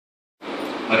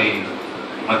మరి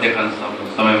మధ్యకాల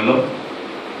సమయంలో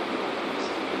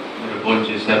మీరు ఫోన్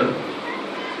చేశారు,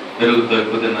 పెరుగుతో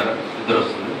ఎక్కువ తిన్నారా, నిద్ర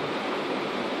వస్తుంది,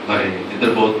 మరి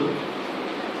నిద్రపోవద్దు,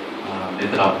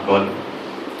 నిద్ర ఆపుకోవాలి.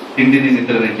 తిండిని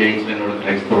నిద్రని జయించిన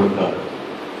క్రైస్తవుడు కాదు.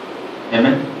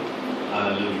 ఏమే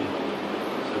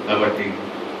సో కాబట్టి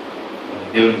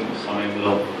దేవుని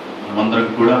సమయంలో మనమందరం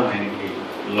కూడా ఆయనకి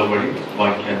నిలబడి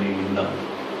వాక్యాన్ని విందాం.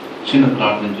 చిన్న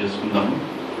ప్రార్థన చేసుకుందాము.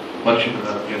 పరిశుద్ధ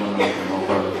ప్రేమ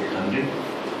తండ్రి,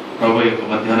 ప్రభు యొక్క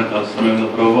మధ్యాహ్న కాల సమయంలో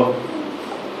ప్రభు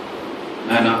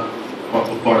నాయన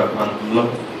పప్పుపాడ ప్రాంతంలో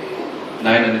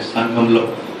నాయనని సంఘంలో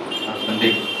నా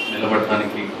తండ్రి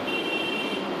నిలబడటానికి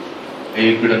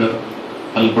అయ్యుడను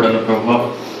అల్పుడను ప్రభు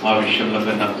ఆ విషయంలో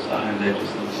మీరు నాకు సహాయం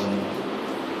దయచేస్తున్నాను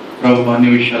ప్రభు. అన్ని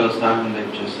విషయాల్లో సహాయం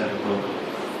దయచేశారు ప్రభు.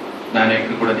 నాయన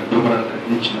ఇక్కడ కూడా నీ కృపను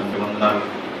గ్రహించినట్టు వందనాలు.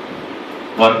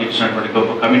 వారికి ఇచ్చినటువంటి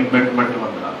గొప్ప కమిట్మెంట్ బట్టి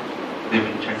వందనాలు.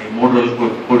 దీవించండి. 3 రోజులు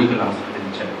కోడికలు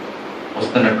ఆస్వాదించండి.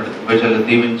 వస్తున్నటువంటి ప్రజలు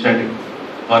దీవించండి.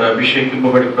 వారు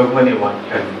అభిషేకింపబడి ప్రభు అనే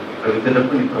వాక్యాన్ని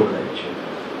విధులకు నీ ప్రభు దయచేయండి.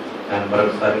 ఆయన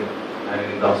మరొకసారి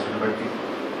ఆయన దాసుని బట్టి,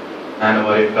 ఆయన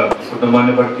వారి యొక్క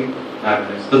కుటుంబాన్ని బట్టి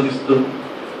ఆయన స్తుతిస్తూ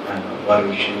ఆయన వారి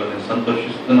విషయంలో నేను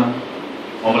సంతోషిస్తున్నాను.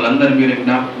 మమ్మల్ని అందరినీ మీరు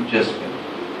జ్ఞాపకం చేసుకుని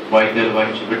వాయిద్యాలు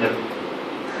వాయించి బిడ్డలు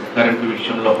కరెంటు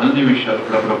విషయంలో అన్ని విషయాలు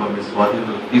కూడా ప్రభు మీ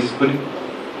స్వాధీనంలో తీసుకుని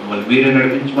మమ్మల్ని మీరే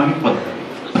నడిపించమని పొందండి.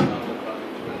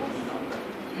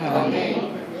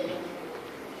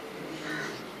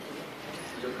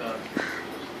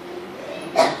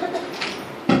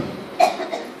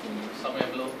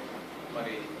 సమయంలో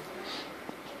మరి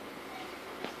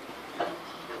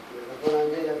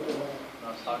నా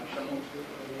సాక్ష్యము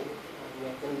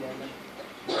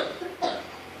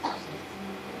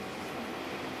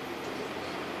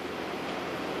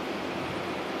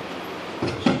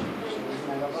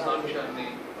సాక్ష్యాన్ని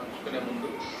పంచుకునే ముందు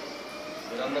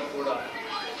మీరందరూ కూడా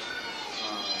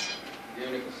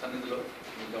దేవుని యొక్క సన్నిధిలో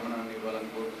మీ గమనాన్ని ఇవ్వాలని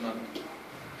కోరుతున్నాను.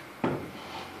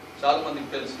 చాలా మందికి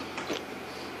తెలుసు,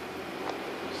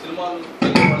 సినిమాలు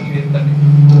తెలియని వాడు చేయొద్దండి,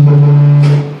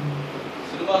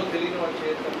 సినిమాలు తెలియని వాడు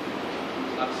చేయొద్దండి,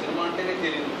 నాకు సినిమా అంటేనే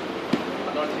తెలియదు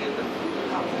అన్నవాడు చేయొద్దండి.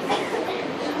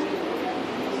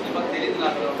 సినిమా తెలియదు,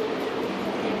 నాకు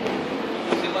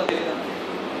సినిమా తెలియదు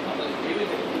అసలు ఏమీ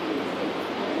తెలియదు.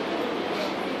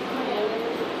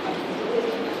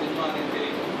 సినిమా అనేది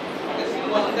తెలియదు అంటే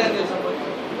సినిమాలు అంటే అని తెలుసా?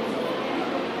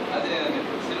 అది నేను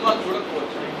సినిమా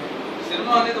చూడకపోవచ్చు,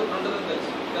 సినిమా అనేది ఒకటి ఉంటుందని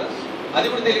తెలుసు కదా, అది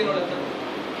కూడా తెలియని వాడు అంటాడు.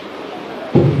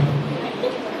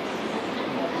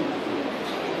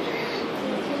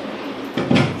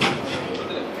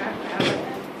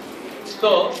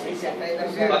 సో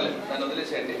దాన్ని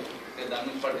వదిలేసేయండి, దాని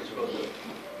నుంచి పట్టించుకోవద్దు.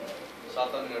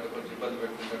 సాతాను గారు కొంచెం ఇబ్బంది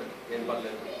పెట్టుకుంటాడు, ఏం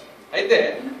పర్లేదు. అయితే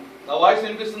నా వాయిస్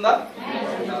వినిపిస్తుందా?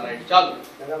 రైట్, చాలు.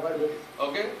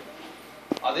 ఓకే.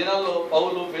 ఆ దినాల్లో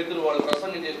పౌలు పేతురు వాళ్ళు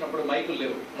ప్రసంగం చేసినప్పుడు మైకులు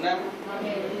లేవు, ఉన్నాయా?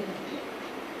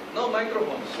 నో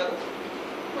మైక్రోఫోన్స్ కదా.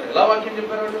 మరి ఎలా వాక్యం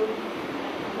చెప్పారు వాళ్ళు?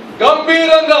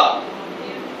 గంభీరంగా.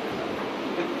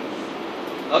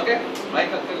 ఓకే,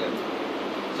 మైక్ అక్కర్లేదు.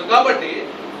 సో కాబట్టి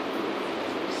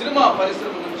సినిమా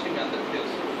పరిశ్రమ గురించి మీ అందరికీ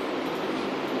తెలుసు,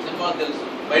 సినిమా తెలుసు.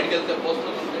 బయటికి వెళ్తే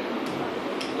పోస్టర్లు ఉంటాయి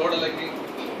గోడలకి,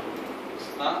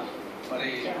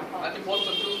 మరి అన్ని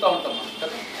పోస్టర్లు చూస్తూ ఉంటాం మనం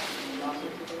కదా.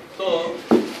 So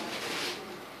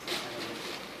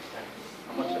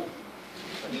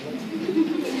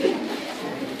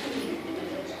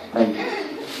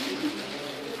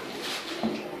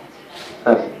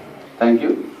thank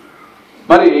you.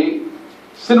 మరి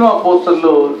సినిమా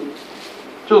పోస్టర్లు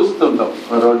చూస్తుంటాం,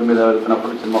 రోడ్డు మీద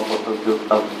వెళ్తున్నప్పుడు సినిమా పోస్టర్లు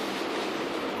చూస్తాం.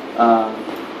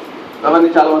 అవన్నీ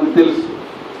చాలా మంది తెలుసు.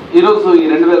 ఈరోజు ఈ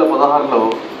 2016లో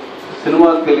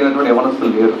సినిమాలు తెలియనటువంటి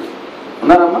యవనస్తులు లేరు.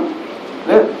 ఉన్నారమ్మా?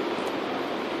 లేదు.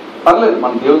 పర్లేదు,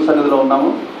 మనం దేవుని సన్నిధిలో ఉన్నాము,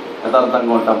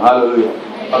 యథార్థంగా ఉంటాం. హల్లెలూయా.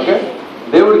 ఓకే.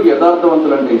 దేవుడికి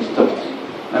యథార్థవంతులు అంటే ఇష్టం.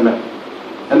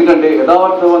 ఎందుకంటే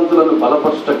యథార్థవంతులను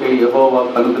బలపరుచుటకై యెహోవా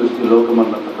కనుదృష్టి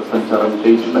లోకమంతటా సంచారం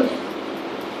చేయుచున్నది.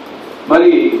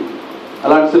 మరి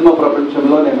అలాంటి సినిమా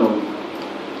ప్రపంచంలో నేను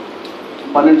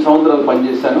 12 సంవత్సరాలు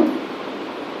పనిచేశాను.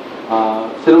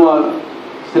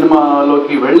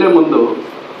 సినిమాలోకి వెళ్లే ముందు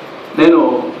నేను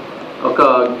ఒక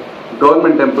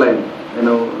గవర్నమెంట్ ఎంప్లాయీ.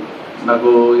 నాకు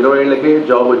 20 ఏళ్ళకే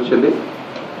జాబ్ వచ్చింది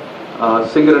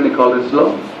సింగరేణి కాలేజ్లో.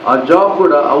 ఆ జాబ్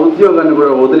కూడా, ఆ ఉద్యోగాన్ని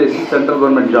కూడా వదిలేసి, సెంట్రల్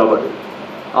గవర్నమెంట్ జాబ్ అది,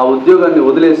 ఆ ఉద్యోగాన్ని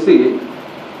వదిలేసి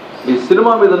ఈ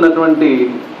సినిమా మీద ఉన్నటువంటి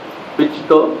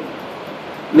పిచ్చితో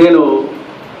నేను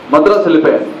మద్రాసు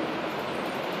వెళ్ళిపోయాను.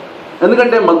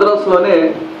 ఎందుకంటే మద్రాసులోనే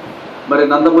మరి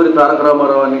నందమూరి తారక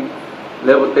రామారావు అని,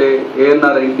 లేకపోతే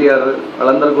ఏఎన్ఆర్, ఎన్టీఆర్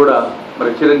వాళ్ళందరూ కూడా, మరి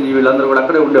చిరంజీవి వీళ్ళందరూ కూడా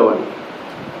అక్కడే ఉండేవాళ్ళు.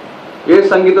 ఏ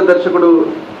సంగీత దర్శకుడు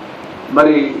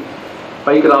మరి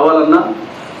పైకి రావాలన్నా,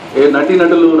 ఏ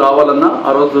నటీనటులు రావాలన్నా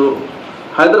ఆ రోజు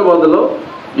హైదరాబాద్లో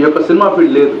ఈ యొక్క సినిమా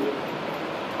ఫీల్డ్ లేదు,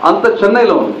 అంత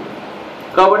చెన్నైలో ఉంది.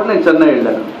 కాబట్టి నేను చెన్నై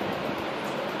వెళ్ళాను.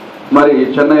 మరి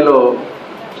చెన్నైలో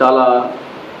చాలా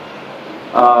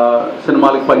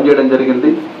సినిమాలకు పనిచేయడం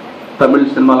జరిగింది. తమిళ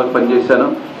సినిమాలకు పనిచేశాను,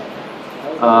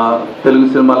 తెలుగు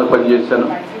సినిమాలకు పనిచేశాను.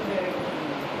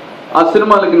 ఆ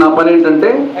సినిమాలకి నా పని ఏంటంటే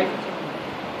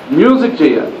మ్యూజిక్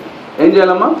చేయాలి. ఏం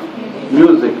చేయాలమ్మా?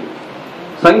 మ్యూజిక్.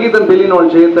 సంగీతం తెలియని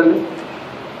వాళ్ళు చేయొద్దండి.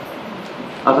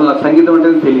 అసలు నాకు సంగీతం అంటే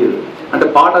తెలియదు, అంటే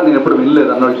పాట నేను ఎప్పుడు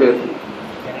వినలేదు అన్నవాళ్ళు చేయొద్దు.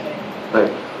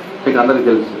 రైట్, మీకు అందరికీ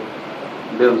తెలుసు.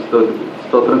 దేవుని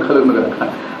స్తోత్రం కలుగును కదా.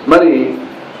 మరి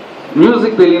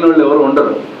మ్యూజిక్ తెలియని వాళ్ళు ఎవరు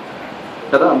ఉండరు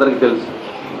కదా, అందరికీ తెలుసు.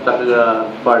 చక్కగా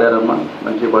పాడారమ్మా,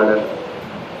 మంచిగా పాడారు.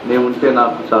 నేనుంటే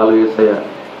నాకు చాలు యేసయ్య,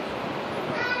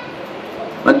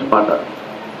 మంచి పాట.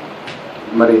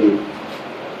 మరి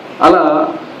అలా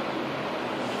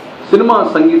సినిమా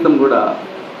సంగీతం కూడా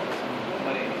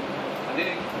మరి అదే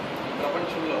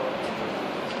ప్రపంచంలో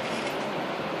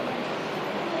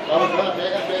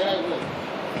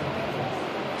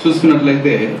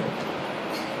చూసుకున్నట్లయితే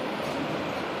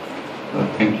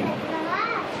థ్యాంక్ యూ.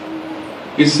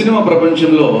 ఈ సినిమా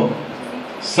ప్రపంచంలో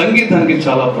సంగీతానికి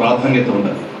చాలా ప్రాధాన్యత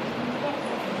ఉన్నది.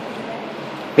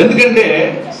 ఎందుకంటే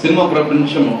సినిమా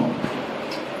ప్రపంచము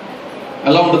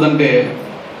ఎలా ఉంటుందంటే,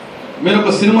 మీరు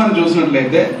ఒక సినిమాని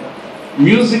చూసినట్లయితే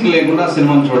మ్యూజిక్ లేకుండా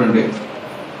సినిమాని చూడండి,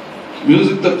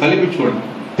 మ్యూజిక్తో కలిపి చూడండి,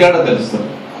 తేడా తెలుస్తుంది.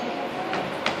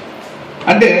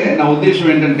 అంటే నా ఉద్దేశం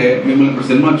ఏంటంటే, మిమ్మల్ని ఇప్పుడు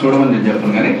సినిమా చూడమని నేను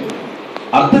చెప్పను, కానీ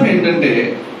అర్థం ఏంటంటే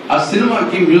ఆ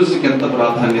సినిమాకి మ్యూజిక్ ఎంత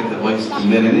ప్రాధాన్యత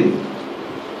వహిస్తుంది అనేది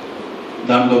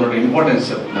దాంట్లో ఉన్న ఇంపార్టెన్స్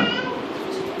చెప్తున్నాను.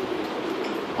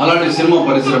 అలాంటి సినిమా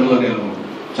పరిశ్రమలో నేను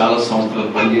చాలా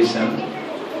సంవత్సరాలు పనిచేశాను.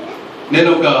 నేను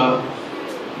ఒక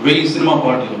 1000 సినిమా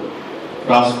పాటలు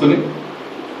రాసుకొని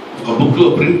ఒక బుక్లో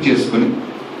ప్రింట్ చేసుకొని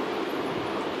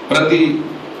ప్రతి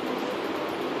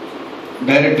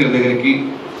డైరెక్టర్ దగ్గరికి,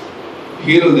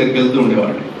 హీరో దగ్గరికి వెళ్తూ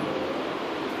ఉండేవాడిని.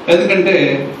 ఎందుకంటే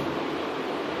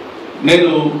నేను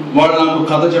వాళ్ళు నాకు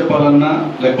కథ చెప్పాలన్నా,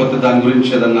 లేకపోతే దాని గురించి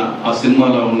ఏదన్నా ఆ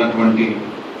సినిమాలో ఉన్నటువంటి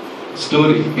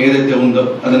స్టోరీ ఏదైతే ఉందో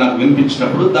అది నాకు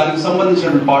వినిపించినప్పుడు దానికి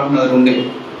సంబంధించిన పాట నా దగ్గర ఉండే.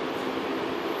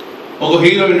 ఒక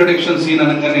హీరో ఇంట్రొడక్షన్ సీన్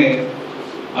అనగానే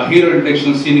ఆ హీరో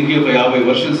ఇంట్రొడక్షన్ సీన్కి ఒక 50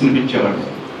 వర్షన్స్ వినిపించేవాడు.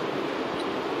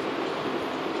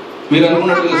 మీరు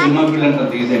అనుకున్నట్టుగా సినిమా ఫీల్డ్ అంటే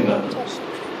అంత ఈజీ కాదు,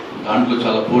 దాంట్లో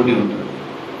చాలా పోటీ ఉంటుంది.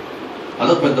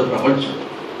 అదొక పెద్ద ప్రపంచం.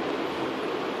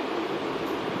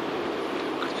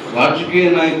 రాజకీయ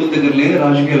నాయకుల దగ్గర లేని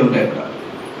రాజకీయాలు ఉంటాయి అక్కడ.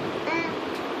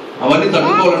 అవన్నీ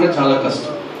తట్టుకోవాలంటే చాలా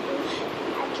కష్టం.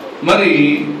 మరి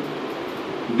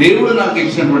దేవుడు నాకు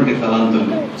ఇచ్చినటువంటి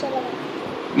తలాంతుల్ని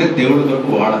నేను దేవుడి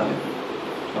కొరకు వాడాలి.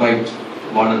 రైట్,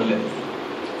 వాడట్లేదు.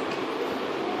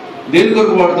 దేని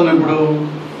కొరకు వాడుతున్నాం ఇప్పుడు?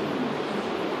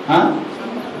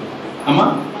 అమ్మా,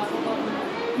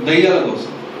 దయ్యాల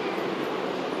కోసం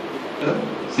కదా.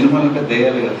 సినిమాలు అంటే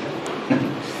దయ్యాలే కదా.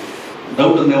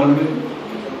 డౌట్ ఉంది ఎవరి?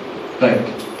 రైట్.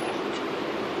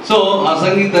 సో ఆ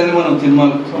సంగీతాన్ని మనం సినిమా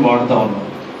కోసం వాడుతూ ఉన్నాం.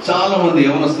 చాలా మంది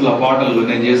యవనస్తులు ఆ పాటలు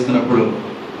నేను చేస్తున్నప్పుడు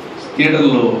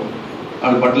థియేటర్లో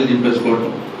ఆడ బట్టలు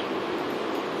చింపేసుకోవటం,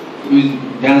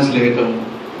 డ్యాన్స్లు వేయటం,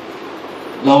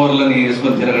 లవర్లని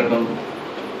వేసుకొని తిరగటం,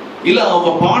 ఇలా ఒక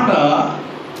పాట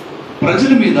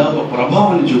ప్రజల మీద ఒక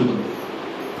ప్రభావాన్ని చూపుతుంది.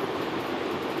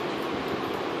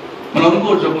 మనం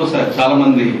అనుకోవచ్చు, ఒక్కోసారి చాలా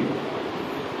మంది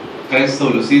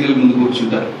క్రైస్తవులు సీరియల్ ముందు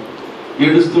కూర్చుంటారు,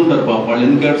 ఏడుస్తుంటారు. పాప వాళ్ళు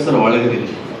ఎందుకు ఏడుస్తారో వాళ్ళకే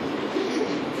తెలియదు.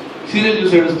 సీరియల్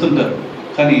చూసి ఏడుస్తుంటారు,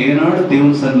 కానీ ఏనాడు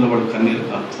దేవుని సన్నిధిలో వాడు కన్నీరు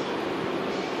కాస్తారు.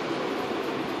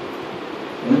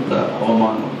 ఎంత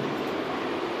అవమానం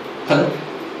కదా.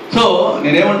 సో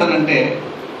నేనేమంటానంటే,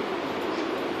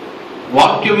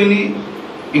 వాక్యం విని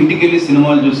ఇంటికి వెళ్ళి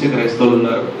సినిమాలు చూసే క్రైస్తవులు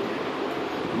ఉన్నారు,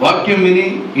 వాక్యం విని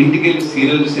ఇంటికి వెళ్ళి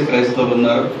సీరియల్ చూసే క్రైస్తవులు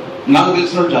ఉన్నారు. నాకు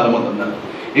తెలిసిన వాళ్ళు చాలా మంది ఉన్నారు.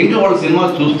 ఇంకా వాళ్ళు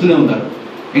సినిమాలు చూస్తూనే ఉన్నారు.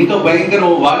 ఇంకా భయంకర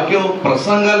వాక్యం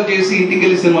ప్రసంగాలు చేసి ఇంటికి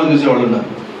వెళ్ళి సినిమాలు చూసేవాళ్ళు ఉన్నారు.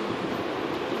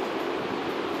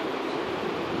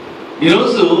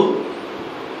 ఈరోజు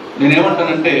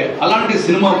నేనేమంటానంటే, అలాంటి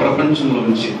సినిమా ప్రపంచంలో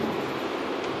నుంచి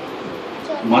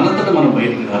మనంతట మనం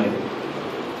బయటికి రాలేదు.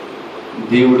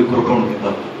 దేవుడి కృప ఉంటే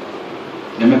తప్ప.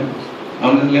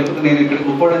 అవును, లేకపోతే నేను ఇక్కడికి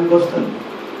ఒప్పుకోవడానికి వస్తాను.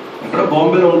 అక్కడ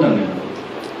బాంబేలో ఉంటాను. నేను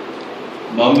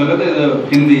బాంబేలో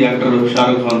హిందీ యాక్టర్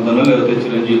షారుఖ్ ఖాన్తోనో లేకపోతే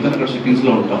చిరంజీవితో అక్కడ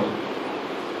షూటింగ్స్లో ఉంటాం.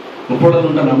 ఉప్పాడలో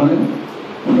ఉంటానమ్మా నేను.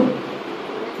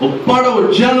 ఉప్పాడ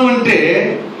వచ్చాను అంటే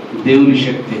దేవుని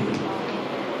శక్తి.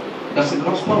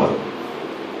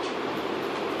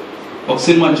 ఒక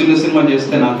సినిమా, చిన్న సినిమా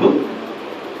చేస్తే నాకు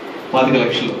 25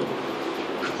 లక్షలు.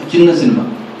 చిన్న సినిమా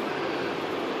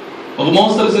ఒక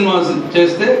మోస్తరు సినిమా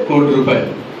చేస్తే ₹1 కోటి.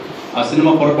 ఆ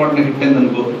సినిమా పొరపాటున హిట్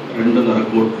అయిందనుకో 2.5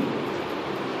 కోట్లు,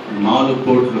 4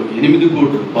 కోట్లు, 8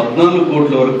 కోట్లు, 14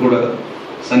 కోట్ల వరకు కూడా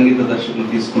సంగీత దర్శకులు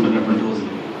తీసుకుంటున్నటువంటి రోజులు.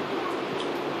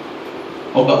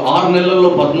 ఒక 6 నెలల్లో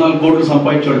 14 కోట్లు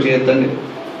సంపాదించేవాడు చేయొద్దండి.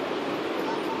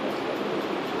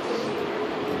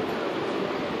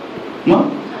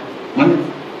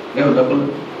 డబ్బులు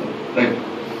రైట్.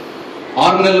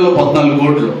 6 నెలల్లో 14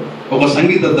 కోట్లు. ఒక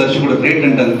సంగీత దర్శకుడు రేట్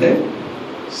అంటే అంతే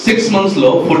 6 monthsలో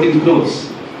 14 crores.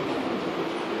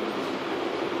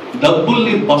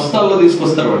 డబ్బుల్ని బస్తాల్లో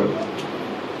తీసుకొస్తారు వాడు.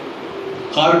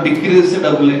 కారు డిక్కీ తీస్తే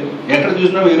డబ్బులే, ఎక్కడ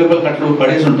చూసినా ₹1000 కట్టలు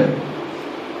పడేసి ఉంటాయి.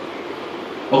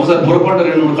 ఒకసారి పొరపాటు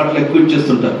 2-3 కట్టలు ఎక్కువ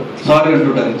ఇచ్చేస్తుంటారు, సారీ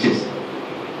అంటుంటారు ఇచ్చేసి.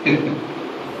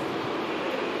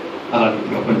 అలాంటి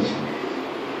ప్రపంచం.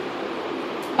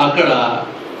 అక్కడ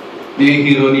ఏ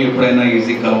హీరోని ఎప్పుడైనా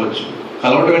ఈజీ కలవచ్చు.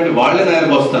 కలవటం అంటే వాళ్ళే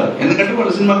నేరకు వస్తారు, ఎందుకంటే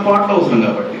వాళ్ళ సినిమాకి పాటలు అవసరం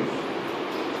కాబట్టి.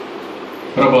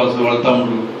 ప్రభాస్ వాళ్ళ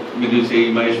తమ్ముడు మీరు చూసే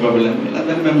మహేష్ బాబు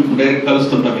వీళ్ళందరినీ మేము డైరెక్ట్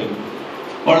కలుస్తుంటాం.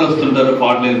 వాళ్ళు వస్తుంటారు,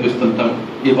 పాటలు వినిపిస్తుంటాం.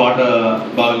 ఈ పాట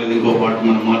బాగలేదు, ఇంకో పాట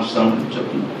మనం మార్చుతామని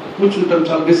చెప్తున్నాం, కూర్చుంటాం,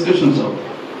 చాలా డిస్కషన్స్ అవుతాయి.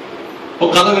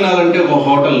 ఒక కథ వినాలంటే ఒక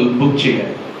హోటల్ బుక్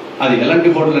చేయాలి. అది ఎలాంటి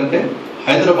హోటల్ అంటే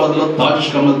హైదరాబాద్లో తాజ్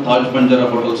కమల్, తాజ్ బంజారా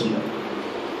హోటల్స్ ఉన్నాయి.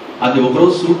 అది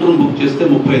ఒకరోజు సూట్ రూమ్ బుక్ చేస్తే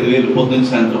 35,000 పొద్దున్న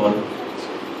సాయంత్రం వరకు.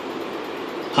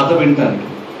 కథ వింటానికి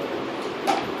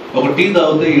ఒక టీ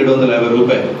తాగితే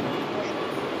 ₹750.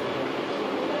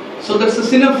 So that's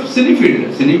cine field.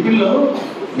 సినీ ఫీల్డ్లో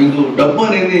మీకు డబ్బు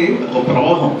అనేది ఒక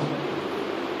ప్రవాహం,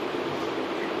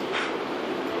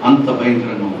 అంత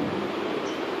భయంకరంగా ఉంది.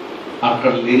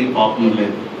 అక్కడ లేని పాపం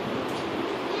లేదు,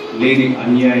 లేని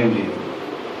అన్యాయం లేదు,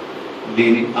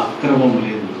 లేని అక్రమం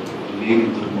లేదు, లేని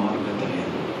దుర్మార్గత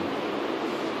లేదు.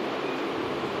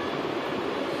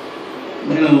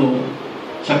 నేను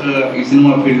చక్కగా ఈ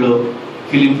సినిమా ఫీల్డ్లో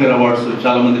ఫిలింఫేర్ అవార్డ్స్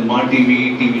చాలామంది మా టీవీ,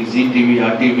 ఈటీవీ, జీ టీవీ, ఆ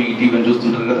టీవీ, ఈ టీవీ అని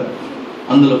చూస్తుంటారు కదా.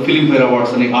 అందులో ఫిలింఫేర్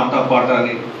అవార్డ్స్ అని, ఆట పాట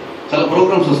అని చాలా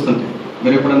ప్రోగ్రామ్స్ వస్తుంటాయి.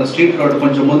 మీరు ఎప్పుడైనా స్ట్రీట్ రోడ్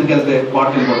కొంచెం ముందుకెళ్తే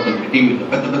పాటలు పడుతుంటాయి టీవీలో,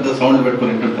 పెద్ద పెద్ద సౌండ్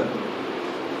పెట్టుకుని వింటుంటారు.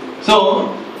 సో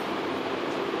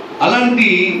అలాంటి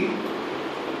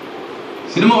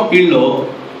సినిమా ఫీల్డ్లో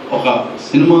ఒక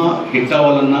సినిమా హిట్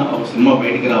అవ్వాలన్నా, ఒక సినిమా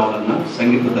బయటికి రావాలన్నా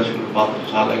సంగీత దర్శకుడి పాత్ర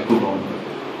చాలా ఎక్కువగా ఉంటుంది.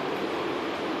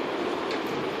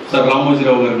 సార్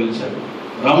రామోజీరావు గారు పిలిచారు.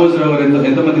 రామోజీరావు గారు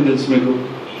ఎంతమంది తెలుసు మీకు?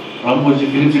 రామోజీ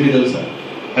ఫిలిం సిటీ తెలుసా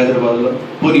హైదరాబాద్లో?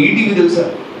 పోనీ ఈటీవీ తెలుసా?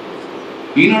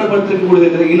 ఈనాడు పత్రిక కూడా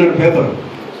తెలియదా? ఈనాడు పేపర్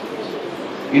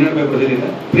తెలియదా?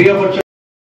 ప్రియాపక్ష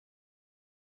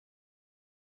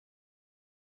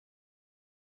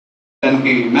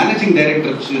దానికి మేనేజింగ్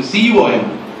డైరెక్టర్, CEO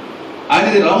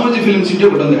ఆయనది రామోజీ ఫిలిం సిటీ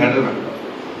ఒకటి ఉంది హైదరాబాద్.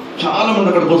 చాలా మంది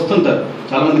అక్కడికి వస్తుంటారు.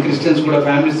 చాలా మంది క్రిస్టియన్స్ కూడా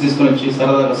ఫ్యామిలీస్ తీసుకొని వచ్చి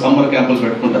సరదాగా సమ్మర్ క్యాంపులు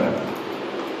పెట్టుకుంటారు అక్కడ.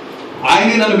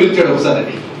 ఆయనే నన్ను పిలిచాడు ఒకసారి.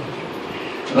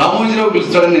 రామోజీరావు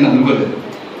పిలుస్తాడని నేను అనుకోలేదు.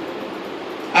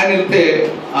 ఆయన వెళ్తే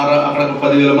అక్కడ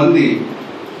 10,000 మంది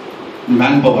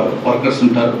మ్యాన్ పవర్ వర్కర్స్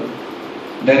ఉంటారు.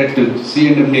 డైరెక్ట్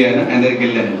C&MD ఆయన దగ్గరికి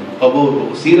వెళ్ళాను. బాబు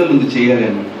ఒక సీరియల్ ఉంది చేయాలి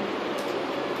అన్నాడు.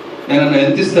 నేను అన్న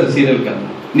ఎంత ఇస్తారు సీరియల్ కన్నా?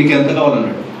 నీకు ఎంత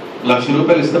కావాలన్నాడు.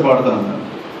 ₹1,00,000 ఇస్తే పాడతాను అన్నాను.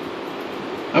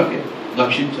 ఓకే,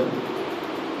 1,00,000 ఇచ్చాను.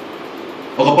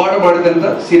 ఒక పాట పాడితే ఎంత?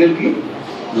 సీరియల్కి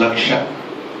 1,00,000.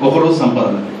 ఒకరోజు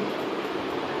సంపాదన.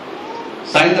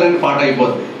 సాయంత్రానికి పాట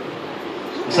అయిపోద్ది.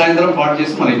 సాయంత్రం పాట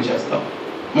చేసి మనం ఇచ్చేస్తాం.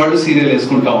 వాళ్ళు సీరియల్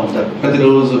వేసుకుంటూ ఉంటారు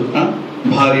ప్రతిరోజు.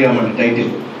 భార్యామణి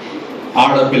టైటిల్,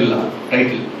 ఆడపిల్ల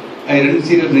టైటిల్, అవి 2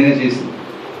 సీరియల్ నేనే చేసింది.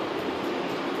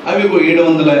 అవి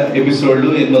 700 ఎపిసోడ్లు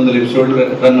 800 ఎపిసోడ్లు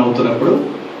రన్ అవుతున్నప్పుడు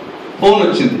ఫోన్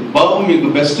వచ్చింది. బాబు మీకు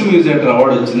బెస్ట్ మ్యూజిక్ డైరెక్టర్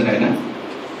అవార్డు వచ్చింది నాయన,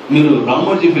 మీరు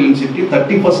Ramoji film city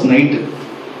 31st night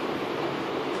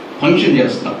function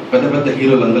చేస్తాం, పెద్ద పెద్ద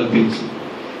హీరోలు అందరూ పిలిచి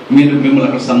మిమ్మల్ని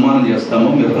అక్కడ సన్మానం చేస్తాము,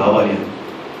 మీరు రావాలి అని.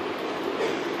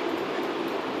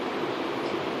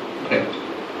 రైట్.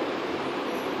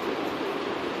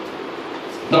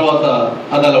 తర్వాత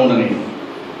అది అలా ఉండని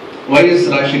వైఎస్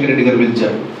రాజశేఖర రెడ్డి గారు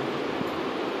పిలిచారు.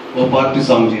 ఓ పార్టీ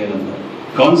సాంగ్ చేయాలన్నారు.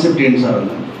 కాన్సెప్ట్ ఏంటి సార్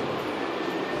అన్నారు.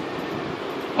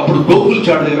 అప్పుడు గోకుల్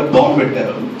చాట్ దగ్గర బాంబు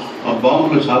పెట్టారు. ఆ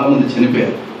బాంబులో చాలా మంది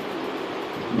చనిపోయారు.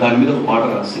 దాని మీద ఒక పాట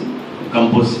రాసి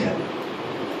కంపోజ్ చేయాలి.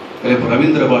 రేపు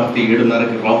రవీంద్ర భారతి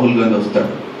 7:30కి రాహుల్ గాంధీ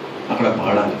వస్తాడు, అక్కడ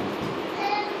పాడాలి.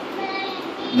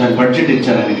 దాని బడ్జెట్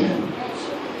ఇచ్చాను ఆయనకి నేను.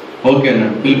 ఓకే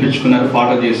అన్నాడు. పిలిపించుకున్నారు, పాట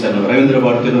చేశాను. రవీంద్ర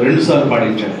భారతిలో 2 సార్లు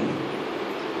పాడించాడు ఆయన.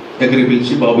 దగ్గరికి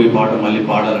పిలిచి బాబు ఈ పాట మళ్ళీ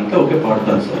పాడాలంటే ఓకే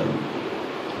పాడతాను సార్.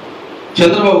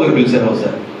 చంద్రబాబు గారు పిలిచారు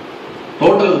ఒకసారి.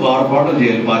 టోటల్ 6 పాటలు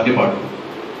చేయాలి, పార్టీ పాటలు.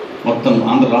 మొత్తం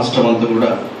ఆంధ్ర రాష్ట్రం అంతా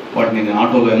కూడా వాటిని నేను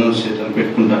ఆటోలో అనౌన్స్ చేయడానికి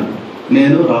పెట్టుకుంటాను.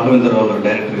 నేను రాఘవేంద్రరావు గారు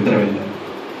డైరెక్టర్ ఇద్దరు వెళ్ళాను.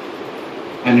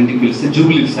 ఆయన ఇంటికి పిలిస్తే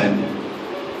జూబ్లీస్ ఆయన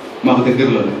మాకు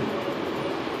దగ్గరలోనే.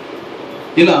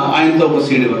 ఇలా ఆయనతో ఒక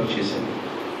సీడీ వర్క్ చేశాను.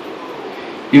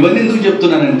 ఇవన్నీ ఎందుకు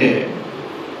చెప్తున్నానంటే,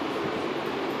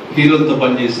 హీరోలతో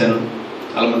పనిచేశాను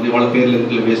చాలామంది, వాళ్ళ పేర్లు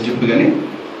ఎందుకు వేస్ట్ చెప్పు, కానీ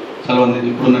చాలామంది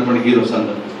ఇప్పుడు ఉన్నటువంటి హీరోస్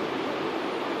అందరూ.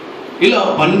 ఇలా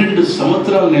 12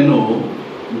 సంవత్సరాలు నేను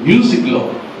మ్యూజిక్లో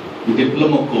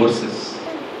diploma courses,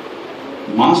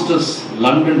 masters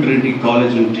London Trinity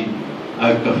college నుండి ఆ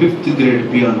యొక్క 5th గ్రేడ్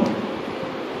పియానో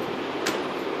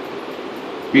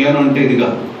అంటే ఇది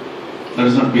కాదు, that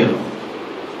is not piano.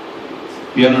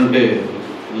 Piano అంటే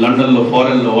లండన్లో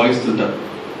ఫారెన్లో వాయిస్తుంటారు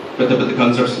పెద్ద పెద్ద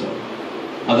కన్సర్ట్స్లో.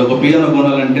 అదొక పియానో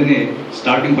కొనాలంటేనే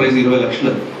స్టార్టింగ్ ప్రైస్ 20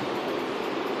 లక్షలు.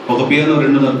 ఒక పియానో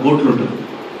 2.5 కోట్లు ఉంటుంది.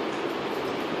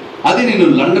 అది నేను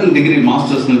లండన్ డిగ్రీ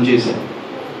మాస్టర్స్ నుంచి చేశాను.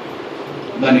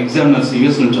 దాని ఎగ్జామినర్స్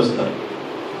యూఎస్ నుంచి వస్తారు.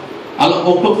 అలా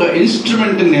ఒక్కొక్క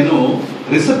ఇన్స్ట్రుమెంట్ నేను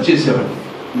రీసెర్చ్ చేసేవాడిని,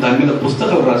 దాని మీద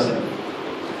పుస్తకాలు రాశాను.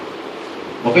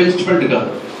 ఒక ఇన్స్ట్రుమెంట్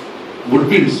కాదు, would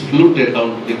beans, flute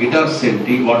account, guitars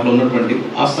ఏంటి, వాటిలో ఉన్నటువంటి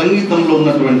ఆ సంగీతంలో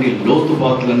ఉన్నటువంటి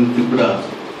లోతుపాతులన్నింటినీ కూడా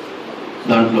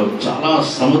దాంట్లో చాలా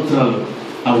సంవత్సరాలు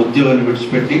ఆ ఉద్యోగాన్ని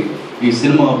విడిచిపెట్టి ఈ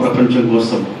సినిమా ప్రపంచం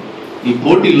కోసం ఈ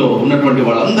పోటీలో ఉన్నటువంటి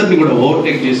వాళ్ళందరినీ కూడా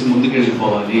ఓవర్టేక్ చేసి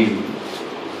ముందుకెళ్ళిపోవాలి,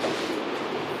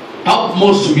 టాప్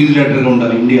మోస్ట్ మ్యూజిక్ డైరెక్టర్గా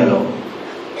ఉండాలి ఇండియాలో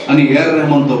అని ఏఆర్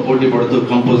రెహమాన్తో పోటీ పడుతూ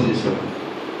కంపోజ్ చేసేవాడు.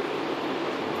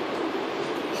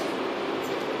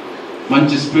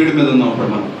 మంచి స్పీడ్ మీద ఉన్నాం అప్పుడు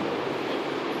మనం.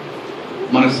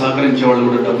 మనకు సహకరించే వాళ్ళు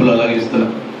కూడా డబ్బులు అలాగే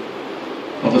ఇస్తున్నారు.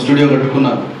 ఒక స్టూడియో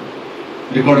కట్టుకున్నాను,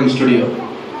 రికార్డింగ్ స్టూడియో,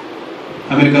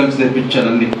 అమెరికా నుంచి తెప్పించాను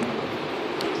అన్ని.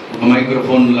 ఒక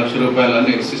మైక్రోఫోన్ ₹1,00,000,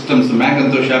 అన్ని సిస్టమ్స్,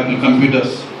 మ్యాకంతో షాపులు,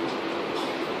 కంప్యూటర్స్,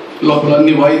 లోపల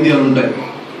అన్ని వాయిద్యాలు ఉంటాయి.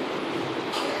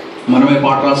 మనమే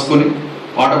పాట రాసుకొని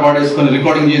పాట పాడేసుకొని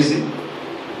రికార్డింగ్ చేసి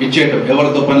ఇచ్చేయటం,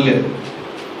 ఎవరితో పని లేదు.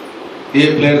 ఏ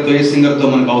ప్లేయర్తో ఏ సింగర్తో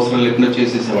మనకు అవసరం లేకుండా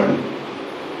చేసేసేవాడిని.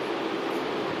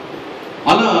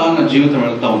 అలా నా జీవితం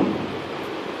వెళ్తా ఉంది.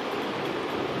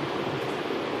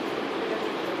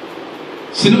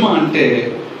 సినిమా అంటే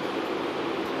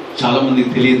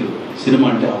చాలామందికి తెలియదు. సినిమా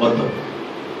అంటే అబద్ధం,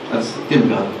 అది సత్యం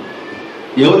కాదు.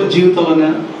 ఎవరి జీవితంలోనే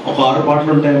ఒక 6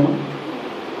 పాటలు ఉంటాయమ్మా?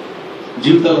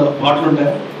 జీవితంలో పాటలు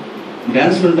ఉంటాయా?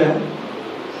 డ్యాన్సులు ఉంటాయా?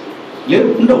 లేవు,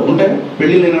 ఉండవు. ఉంటాయా?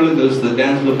 పెళ్లి లేని వాళ్ళకి తెలుస్తుంది.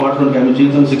 డ్యాన్స్లో పాటలు ఉంటాయా?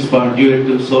 జీవితం 6 పార్ట్,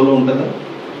 డ్యూయెట్, సోలో ఉంటుందా?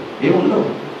 ఏమి ఉండవు.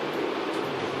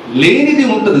 లేనిది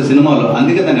ఉంటుంది సినిమాలో,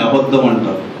 అందుకే దాన్ని అబద్ధం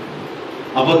అంటారు.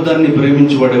 అబద్ధాన్ని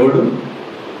ప్రేమించబడేవాడు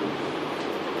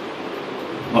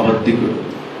అబద్ధికుడు.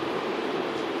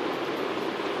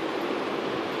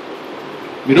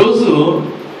 ఈరోజు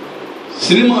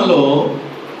సినిమాలో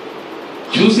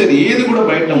చూసేది ఏది కూడా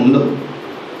బయట ఉండదు,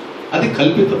 అది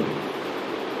కల్పితం,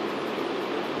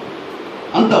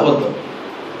 అంత అబద్ధం.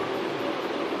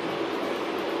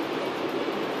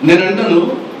 నేనంటాను,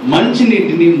 మంచి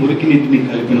నీటిని మురికి నీటిని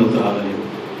కలిపినవుతూ రాగలేదు.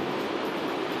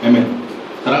 ఏమే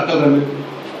త్రాగలరా మీరు?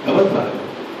 ఎవరు త్రాగలరు?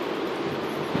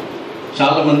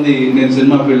 చాలామంది నేను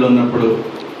సినిమా ఫీల్డ్లో ఉన్నప్పుడు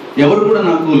ఎవరు కూడా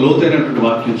నాకు లోతైనటువంటి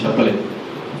వాక్యం చెప్పలేదు.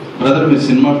 బ్రదర్, మీరు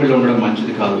సినిమా ఫీల్డ్లో ఉండడం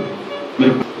మంచిది కాదు.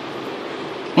 మీరు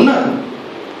ఉన్నారు,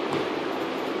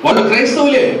 వాళ్ళు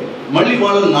క్రైస్తవులే, మళ్ళీ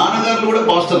వాళ్ళ నాన్నగారు కూడా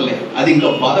పాస్టర్లే. అది ఇంకా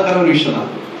బాధాకరమైన విషయం.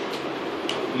 నాకు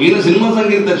ఈయన సినిమా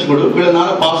సంగీత దర్శకుడు, వీళ్ళ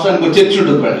నాన్న పాస్టర్కి చర్చి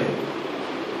ఉంటుంది. వాళ్ళే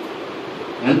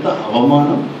ఎంత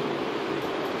అవమానం!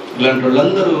 ఇలాంటి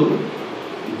వాళ్ళందరూ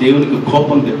దేవునికి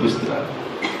కోపం తెప్పిస్తున్నారు.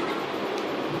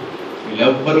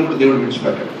 వీళ్ళెవ్వరూ కూడా దేవుడు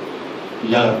విడిచిపెట్టాడు.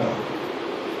 జాగ్రత్త.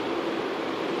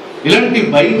 ఇలాంటి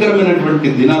భయంకరమైనటువంటి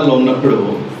దినాల్లో ఉన్నప్పుడు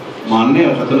మా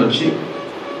అన్నయ్య ఒక అతను వచ్చి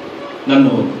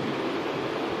నన్ను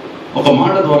ఒక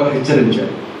మాట ద్వారా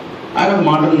హెచ్చరించాడు. ఆయన ఒక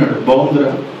మాట అన్నాడు,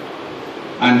 బాగుందిరా.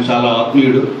 ఆయన చాలా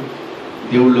ఆత్మీయుడు,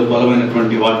 దేవుళ్ళో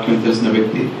బలమైనటువంటి వాక్యం తెలిసిన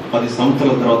వ్యక్తి. 10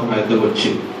 సంవత్సరాల తర్వాత నా ఇద్దరు వచ్చి,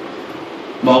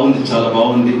 బాగుంది, చాలా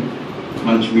బాగుంది,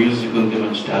 మంచి మ్యూజిక్ ఉంది,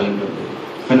 మంచి టాలెంట్ ఉంది,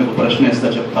 కానీ ఒక ప్రశ్న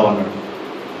వేస్తా చెప్తావన్నాడు.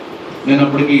 నేను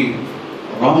అప్పటికి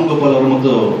రామ్ గోపాల్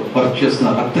వర్మతో వర్క్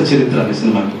చేస్తున్న రక్త చరిత్ర అనే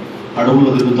సినిమాకి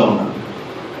అడవుల్లో తిరుగుతూ ఉన్నాను.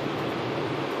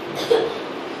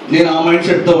 నేను ఆ మైండ్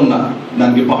సెట్తో ఉన్నా,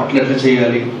 దానికి పాటలు ఎట్లా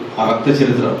చేయాలి, ఆ రక్త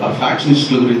చరిత్ర, ఆ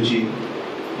ఫ్యాక్షనిస్టుల గురించి,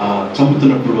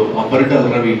 చంపుతున్నప్పుడు ఆ పరిటాల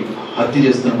రవి హత్య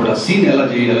చేస్తున్నప్పుడు ఆ సీన్ ఎలా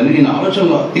చేయాలని నేను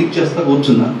ఆలోచనలో థింక్ చేస్తా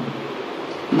కూర్చున్నా.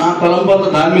 నా తలంపాల్లో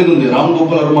దాని మీద ఉంది. రామ్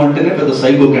గోపాల్ వర్మ అంటేనే పెద్ద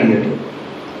సైకో క్యాండిడేట్,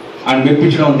 ఆయన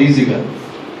మెప్పించడం అంత ఈజీగా.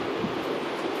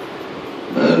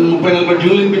 30-40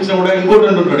 ట్యూన్లు వినిపించినా కూడా ఇంకోటి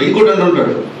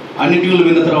అంటుంటాడు. అన్ని ట్యూన్లు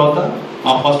విన్న తర్వాత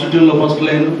ఆ ఫస్ట్ ట్యూన్లో ఫస్ట్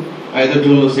లైన్, 5వ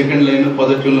ట్యూన్లో సెకండ్ లైన్,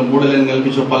 10వ ట్యూన్లో 3వ లైన్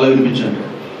కల్పించి పల్ల వినిపించాడు.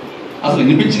 అసలు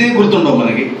వినిపించినే గుర్తుండవు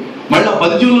మనకి. మళ్ళీ ఆ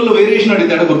 10 ట్యూన్లలో వేరియేషన్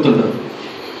అడిగితే తేడా గుర్తుండదు.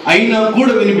 అయినా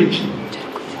కూడా వినిపించింది,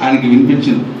 ఆయనకి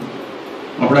వినిపించింది.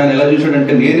 అప్పుడు ఆయన ఎలా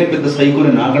చూశాడంటే, నేనే పెద్ద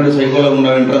సైకోని, నాకంటే సైకోలా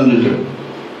ఉన్నాడంటారు అని చూశాడు.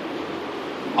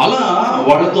 అలా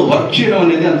వాళ్ళతో వర్క్ చేయడం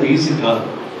అనేది అంత ఈజీ కాదు.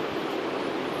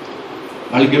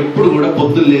 వాళ్ళకి ఎప్పుడు కూడా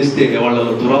పొద్దున్న లేస్తే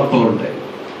వాళ్ళలో దురాత్మలు ఉంటాయి.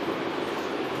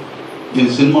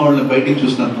 నేను సినిమా వాళ్ళని బయటికి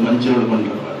చూసినంత మంచి వాళ్ళు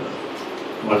ఉంటారు.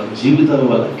 వాళ్ళ జీవితాలు,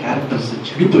 వాళ్ళ క్యారెక్టర్స్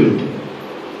చెడిపోయి ఉంటాయి.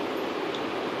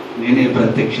 నేనే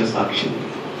ప్రత్యక్ష సాక్షి.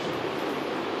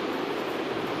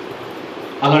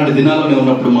 అలాంటి దినాల్లో నేను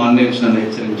ఉన్నప్పుడు మా అన్నయ్య నన్ను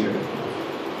హెచ్చరించాడు.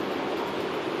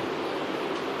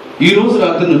 ఈ రోజు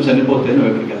రాత్రి నువ్వు చనిపోతే నువ్వు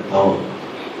ఎక్కడికి వెళ్తావు?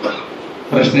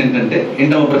 ప్రశ్న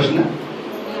ఏంటమ్మా ప్రశ్న?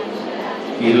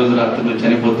 ఈ రోజు రాత్రి నువ్వు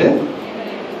చనిపోతే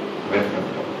ఎక్కడ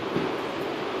వెళ్తావు?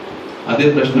 అదే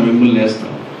ప్రశ్న మిమ్మల్ని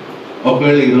వేస్తాం.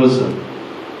 ఒకవేళ ఈరోజు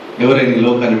ఎవరైనా ఈ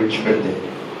లోకాన్ని విడిచిపెడితే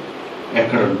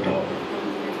ఎక్కడ ఉంటావు?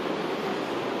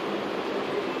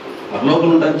 పరలోకం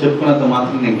ఉంటాయని చెప్పుకున్నంత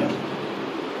మాత్రం నేను కాదు.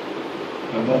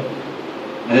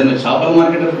 అదే చేపల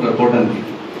మార్కెట్ అక్కడ పోవడానికి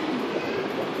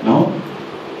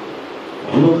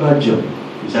పరలోక రాజ్యం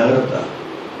జాగ్రత్త.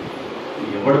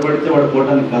 ఎవడు పడితే వాడు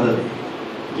పోవడానికి కాదు. అది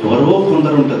ఎవరో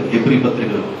కొందరు ఉంటుంది. హెబ్రీ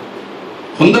పత్రికలో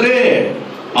కొందరే,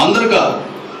 అందరు కాదు,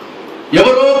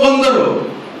 ఎవరో కొందరు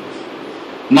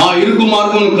నా ఇరుకు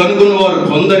మార్గం కనుగొని వారు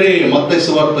కొందరే. మత్తయి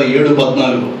సువార్త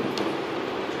 7:14.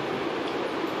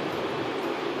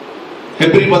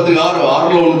 హెబ్రీ పత్రిక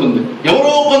 6:6లో ఉంటుంది.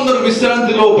 ఎవరో కొందరు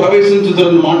విశ్రాంతిలో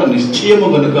ప్రవేశించుతున్న మాట నిశ్చయము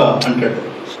కనుక అంటాడు.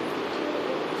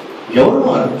 ఎవరు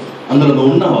వారు? అందులో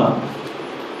నువ్వు ఉన్నావా?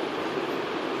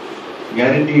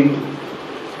 గ్యారంటీ ఏంటి?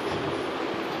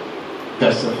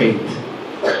 That's a faith.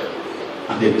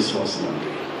 అదే విశ్వాసం అంటే.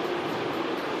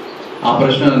 ఆ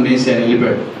ప్రశ్న నన్ను వేసి ఆయన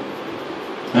వెళ్ళిపోయాడు.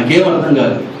 నాకేం అర్థం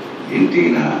కాదు. ఏంటి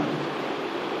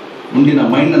నా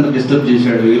మైండ్ అంతా డిస్టర్బ్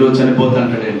చేశాడు. ఈరోజు చనిపోతా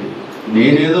అంటాడేంటి?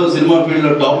 నేనేదో సినిమా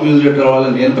ఫీల్డ్లో టాప్ మ్యూజిక్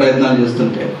రావాలని నేను ప్రయత్నాలు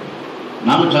చేస్తుంటే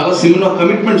నాకు చాలా సినిమా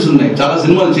కమిట్మెంట్స్ ఉన్నాయి. చాలా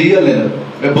సినిమాలు చేయాలి నేను.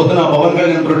 రేపు పొద్దున పవన్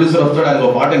కళ్యాణ్ ప్రొడ్యూసర్ వస్తాడు, ఆయన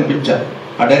ఒక పాట వినిపించాను.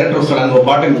 ఆ డైరెక్టర్ వస్తాడు, ఆయన ఒక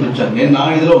పాట వినిపించాను. నేను నా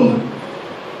ఇదిలో ఉన్నా.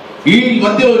 ఈ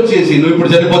మధ్యలో వచ్చేసి నువ్వు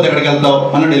ఇప్పుడు చనిపోతే ఎక్కడికి వెళ్తావు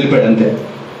అన్నాడు, వెళ్ళిపోయాడు అంతే.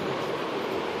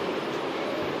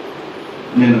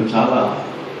 నేను చాలా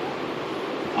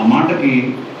ఆ మాటకి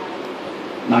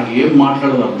నాకు ఏం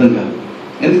మాట్లాడాలో అర్థం కాదు.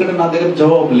 ఎందుకంటే నా దగ్గర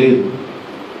జవాబు లేదు.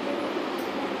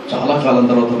 చాలా కాలం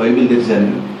తర్వాత బైబిల్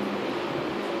తెరిచాను.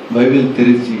 బైబిల్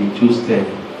తెరిచి చూస్తే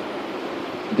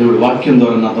దేవుడి వాక్యం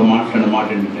ద్వారా నాతో మాట్లాడిన మాట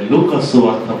ఏంటంటే లూకా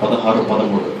సువార్త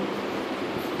 16:13.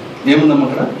 ఏముందమ్మా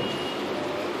అక్కడ?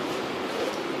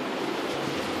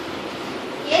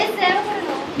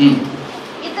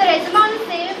 ఇద్దరు యజమానులు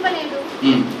సేవింపలేడు.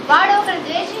 వాడు ఒకరు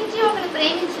ద్వేషించి ఒకరు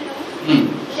ప్రేమించును,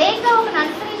 లేక ఒకరు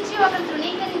అనుసరించి ఒకరు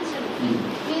తృణీకరించును.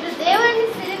 మీరు దేవుని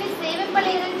సిరిని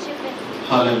సేవింపలేరని చెప్పారు.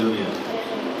 హల్లెలూయా.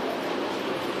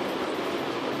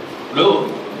 ఇప్పుడు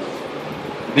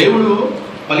దేవుడు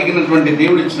పలికినటువంటి,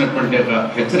 దేవుడు ఇచ్చినటువంటి ఒక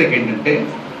హెచ్చరిక ఏంటంటే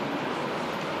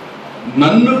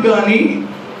నన్ను కానీ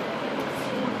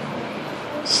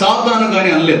సాతాను కానీ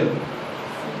అనలేదు.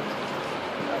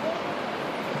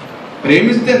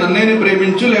 ప్రేమిస్తే నన్నేనే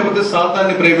ప్రేమించు, లేకపోతే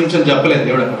సాతాన్ని ప్రేమించు అని చెప్పలేదు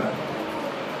దేవుడు అక్కడ.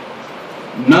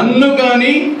 నన్ను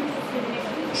కానీ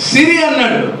సిరి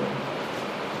అన్నాడు.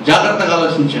 జాగ్రత్తగా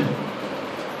ఆలోచించాను.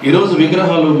 ఈరోజు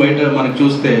విగ్రహాలు బయట మనకు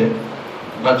చూస్తే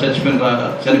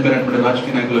చనిపోయినటువంటి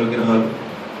రాజకీయ నాయకుల విగ్రహాలు,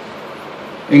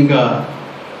 ఇంకా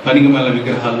పనికిమాల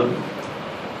విగ్రహాలు,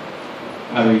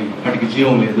 అవి వాటికి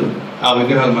జీవం లేదు. ఆ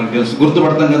విగ్రహాలు మనకు తెలుసు,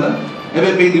 గుర్తుపడతాం కదా.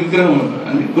 ఇది విగ్రహం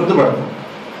అని గుర్తుపడతాం.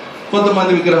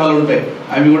 కొంతమంది విగ్రహాలు ఉంటాయి,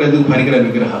 అవి కూడా ఎందుకు పనికిరాని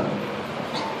విగ్రహాలు.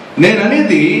 నేను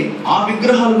అనేది ఆ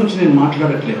విగ్రహాల గురించి నేను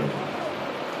మాట్లాడట్లేదు.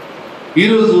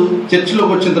 ఈరోజు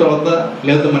చర్చిలోకి వచ్చిన తర్వాత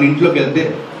లేదా మన ఇంట్లోకి వెళ్తే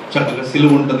చక్కగా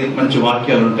సిలువ ఉంటుంది, మంచి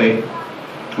వాక్యాలు ఉంటాయి,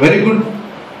 వెరీ గుడ్.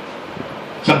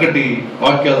 చక్కటి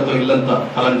వాక్యాలతో ఇల్లంతా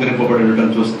అలంకరింపబడి ఉండటం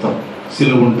చూస్తాం.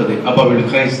 సిలువ ఉంటుంది, అబ్బా వీడు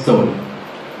క్రైస్తవులు.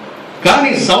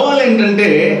 కానీ సవాల్ ఏంటంటే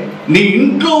నీ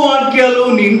ఇంట్లో వాక్యాలు,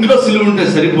 నీ ఇంట్లో సిలువ ఉంటే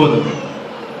సరిపోదు,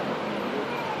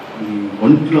 నీ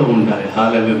ఒంట్లో ఉండాలి.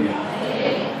 హల్లెలూయా.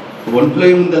 ఒంట్లో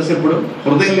ఏముంది అసలు? ఇప్పుడు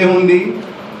హృదయంలో ఏముంది?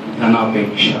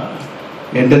 ధనాపేక్ష.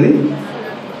 ఏంటది?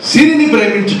 సిరిని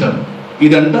ప్రేమించటం.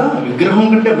 ఇదంట విగ్రహం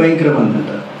కంటే భయంకరం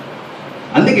అందంట.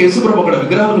 అందుకే యేసుప్రభు అక్కడ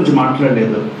విగ్రహం గురించి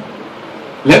మాట్లాడలేదు,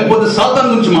 లేకపోతే సాతాను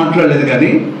గురించి మాట్లాడలేదు, కానీ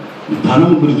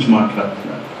ధనం గురించి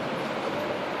మాట్లాడుతున్నాడు.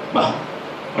 బా,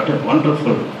 వాట్ ఏ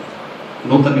వండర్ఫుల్.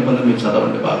 నూతన నిబంధన మీరు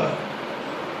చదవండి బాగా.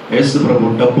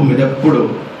 యేసుప్రభు డబ్బు మీద ఎప్పుడు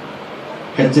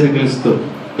హెచ్చరికలిస్తూ,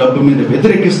 డబ్బు మీద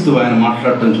వ్యతిరేకిస్తూ ఆయన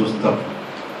మాట్లాడటం చూస్తాం.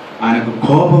 ఆయనకు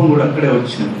కోపం కూడా అక్కడే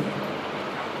వచ్చింది.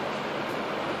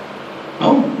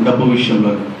 అవును, డబ్బు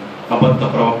విషయంలో, అబద్ధ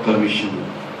ప్రవక్తల విషయంలో,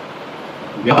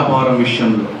 వ్యాపారం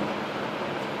విషయంలో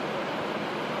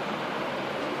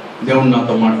దేవుడు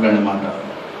నాతో మాట్లాడిన మాట,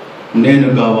 నేను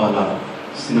కావాలా,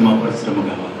 సినిమా పరిశ్రమ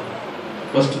కావాలా?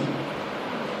 ఫస్ట్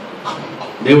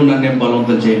దేవుడు నన్నేం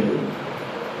బలవంతం చేయలేదు.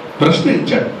 ప్రశ్న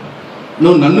ఇచ్చాడు,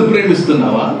 నువ్వు నన్ను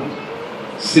ప్రేమిస్తున్నావా,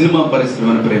 సినిమా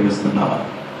పరిశ్రమను ప్రేమిస్తున్నావా?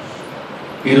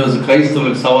 ఈరోజు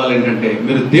క్రైస్తవులకు సవాల్ ఏంటంటే,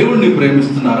 మీరు దేవుణ్ణి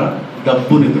ప్రేమిస్తున్నారా,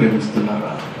 డబ్బుని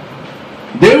ప్రేమిస్తున్నారా?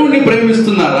 దేవుణ్ణి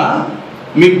ప్రేమిస్తున్నారా,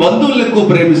 మీ బంధువులను ఎక్కువ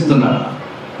ప్రేమిస్తున్నారా?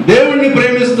 దేవుణ్ణి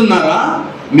ప్రేమిస్తున్నారా,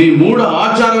 మీ 3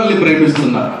 ఆచారాల్ని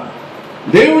ప్రేమిస్తున్నారా?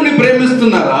 దేవుణ్ణి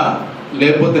ప్రేమిస్తున్నారా,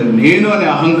 లేకపోతే నేను అనే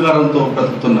అహంకారంతో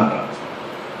బ్రతుకుతున్నారా?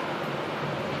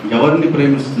 ఎవరిని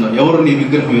ప్రేమిస్తున్నావు? ఎవరు నీ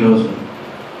విగ్రహం ఈరోజు?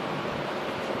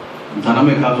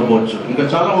 ధనమే కాకపోవచ్చు, ఇంకా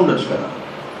చాలా ఉండొచ్చు కదా.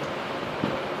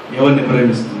 ఎవరిని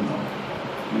ప్రేమిస్తున్నావు?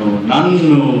 నువ్వు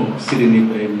నన్ను సిరిని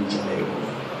ప్రేమించలేవు.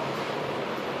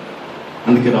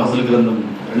 అందుకే రాజుల గ్రంథం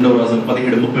 2వ రాజులు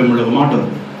 17:33 ఒక మాట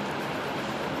ఉంది.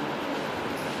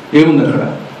 ఏముంది అక్కడ?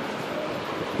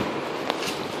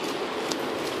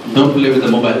 Don't play with the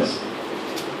mobiles.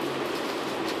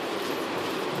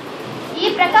 ఈ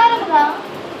ప్రకారముగా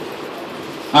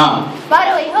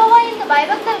వారు యెహోవా యందు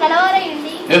భయభక్తులు గలవారై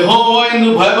ఉండి, యెహోవా యందు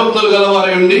భయభక్తులు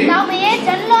గలవారై ఉండి, తాము ఏ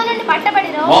జనులో నుండి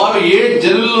పట్టబడిరో, వారు ఏ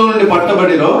జనుల్లో నుండి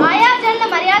పట్టబడిరో, ఆయా జనుల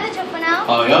మర్యాద చొప్పున,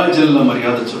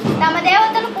 తమ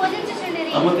దేవతలను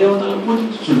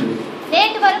పూజించుచుండిరి.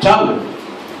 నేటి వరకు చాలు.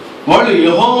 వాళ్ళు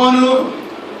యెహోవాను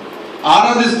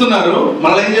ఆరాధిస్తున్నారు,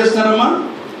 మళ్ళీ ఏం చేస్తున్నారమ్మా?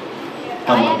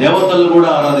 తమ దేవతలను కూడా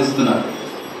ఆరాధిస్తున్నారు.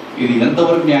 ఇది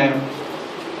ఎంతవరకు న్యాయం?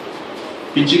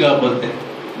 పిచ్చి కాకపోతే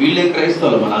వీళ్ళే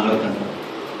క్రైస్తవులు. మన ఆగ్రహంగా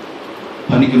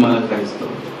పనికి మన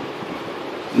క్రైస్తవులు.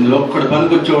 ఇందులో ఒక్కడు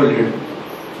పనికి వచ్చేవాడు లేడు.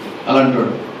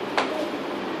 అలాంటివాడు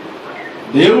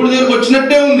దేవుడి దగ్గరకు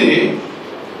వచ్చినట్టే ఉంది,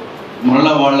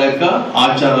 మళ్ళా వాళ్ళ యొక్క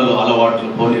ఆచారాలు అలవాట్లు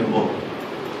పోలేపో.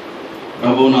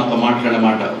 ప్రభువు నాతో మాట్లాడే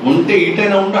మాట, ఉంటే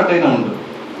ఇటైనా ఉండు, అటైనా ఉండు,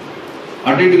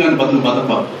 అటు ఇటు కానీ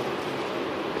బతక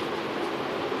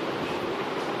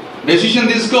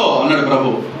డెసిషన్ తీసుకో అన్నాడు ప్రభు.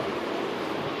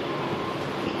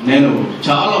 నేను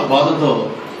చాలా బాధతో,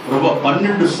 ప్రభు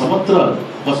 12 సంవత్సరాలు,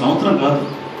 ఒక సంవత్సరం కాదు,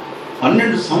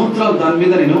 12 సంవత్సరాలు దాని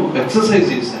మీద నేను ఎక్సర్సైజ్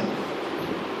చేశాను,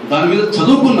 దాని మీద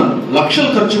చదువుకున్నాను, లక్షలు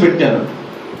ఖర్చు పెట్టాను.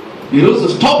 ఈరోజు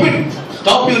స్టాప్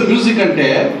యువర్ మ్యూజిక్ అంటే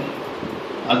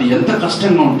అది ఎంత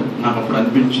కష్టంగా ఉంటుంది. నాకు అప్పుడు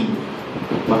అనిపించింది,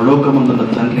 పరలోకమందున్న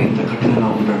తండ్రి ఇంత కఠినంగా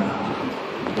ఉంటాడా?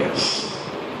 ఎస్,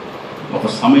 ఒక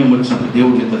సమయం వచ్చినప్పుడు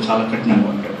దేవుడు ఇంత చాలా కఠినంగా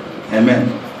ఉంటాడు. ఆమేన్.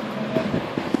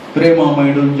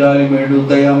 ప్రేమామయుడు, జాలిమయుడు,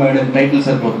 దయామయుడు అని టైటిల్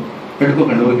సరిపోదు,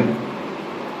 పెట్టుకోకండి ఊరికే.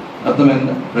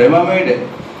 అర్థమైందా? ప్రేమామయుడే,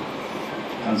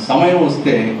 కానీ సమయం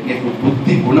వస్తే నీకు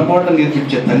బుద్ధి గుణపాఠం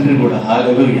నేర్పించే తండ్రి కూడా.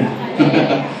 హల్లెలూయా.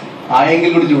 ఆ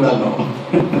యాంగిల్ కూడా చూడాలి.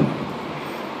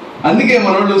 అందుకే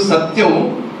మనోళ్ళు సత్యం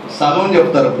సగం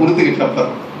చెప్తారు, పూర్తిగా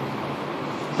చెప్పరు.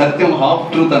 సత్యం హాఫ్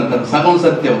ట్రూత్ అంటారు, సగం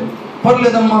సత్యం.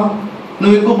 పర్లేదమ్మా,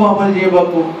 నువ్వు ఎక్కువ పాపాలు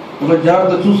చేయబాకు, ఒక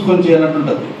జాగ్రత్త చూసుకొని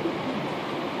చేయాలంటుంటుంది.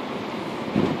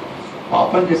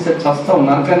 పాపం చేస్తే చస్తాం,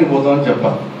 నరకానికి పోతాం అని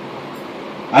చెప్పాలి.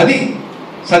 అది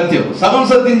సత్యం. సగం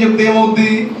సత్యం చెప్తే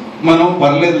ఏమవుద్ది? మనం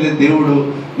పర్లేదులే, దేవుడు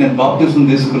నేను బాప్తిసం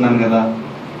తీసుకున్నాను కదా,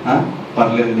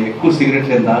 పర్లేదులే, ఎక్కువ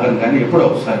సిగరెట్లు ఏం తాగను, కానీ ఎప్పుడో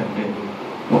ఒకసారి అంటే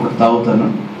ఒకటి తాగుతాను,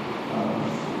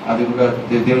 అది కూడా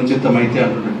దేవుని చిత్తం అయితే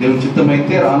అంటుంటాడు. దేవుని చిత్తం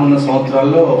అయితే రానున్న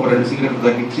సంవత్సరాల్లో ఒక 2 సిగరెట్లు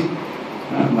తగ్గించి,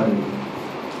 మరి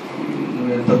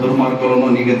నువ్వు ఎంత దుర్మార్గంలో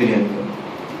నీకే తెలియదు.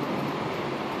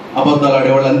 అబద్ధాలు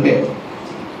ఆడేవాళ్ళు అంతే.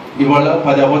 ఇవాళ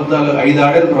 10 అబద్ధాలు 5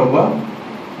 ఆడారు ప్రభు,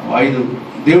 5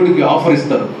 దేవుడికి ఆఫర్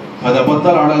ఇస్తారు. 10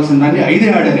 అబద్ధాలు ఆడాల్సిన దాన్ని 5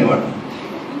 ఆడనేవాడు.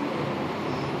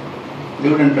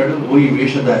 దేవుడు అంటాడు, ఓ ఈ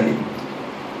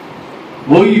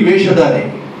వేషధారి,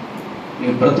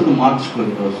 నేను బ్రతుకు మార్చుకో.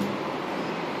 ఈరోజు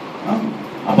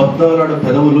అబద్ధాలాడు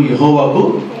పెదవులు యెహోవాకు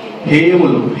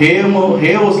హేయములు.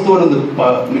 హేయ వస్తువు అన్నది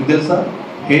మీకు తెలుసా?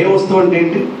 హేయ వస్తువు అంటే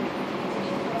ఏంటి?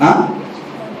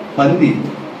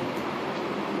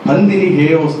 పందిని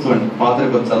హేయ వస్తువు అంటే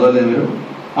పాత్రకు చదవలేదు మీరు?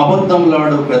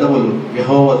 అబద్ధంలాడు పెదవులు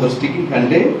యెహోవా దృష్టికి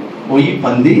అంటే పోయి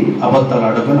పంది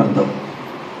అబద్ధాలాడకు అని అర్థం.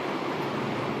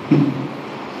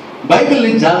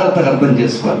 బైబిల్ని జాగ్రత్తగా అర్థం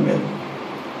చేసుకోవాలి మీరు.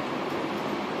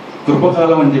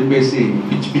 కృపకాలం అని చెప్పేసి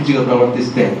పిచ్చి పిచ్చిగా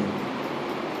ప్రవర్తిస్తే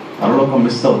పరలోకం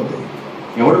మిస్ అవుతుంది.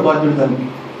 ఎవడు బాధ్యుడు దానికి?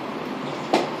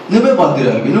 నువ్వే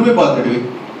బాధ్యుడివి.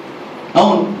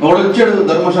 అవును, ఎవడు వచ్చాడు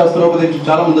ధర్మశాస్త్రోపదేశం,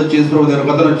 చాలా మంది వచ్చి ప్రభు దగ్గర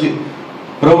కథను వచ్చి,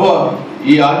 ప్రభు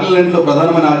ఈ ఆజ్ఞలన్నింటిలో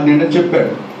ప్రధానమైన ఆజ్ఞ ఏంటని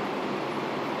చెప్పాడు.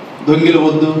 దొంగిలు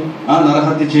వద్దు,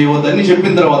 నరహత్య చేయవద్దు అని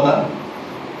చెప్పిన తర్వాత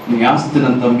నీ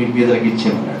ఆస్తినంతా మీ పేదలకు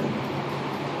ఇచ్చేమన్నాడు.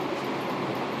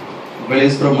 ఒకవేళ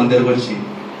యేసుప్రభు మన దగ్గరకు వచ్చి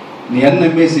నీ అన్ని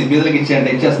నమ్మేసి పేదలకు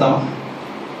ఇచ్చేయంటే ఇచ్చేస్తావా?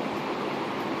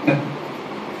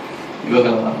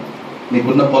 ఇవ్వగలవా?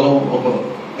 నీకున్న పొలం, 1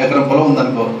 ఎకరం పొలం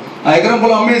ఉందనుకో, ఆ ఎకరం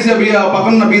పొలం అమ్మేసి ఆ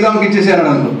పక్కన బీదాంకి ఇచ్చేసాను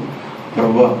అనుకో.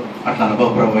 ప్రభు అట్లా అనుకో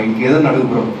ప్రభు, ఇంకేదన్నా అడుగు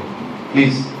ప్రభు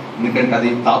ప్లీజ్, ఎందుకంటే అది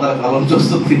తాతల కాలం నుంచి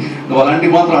వస్తుంది, నువ్వు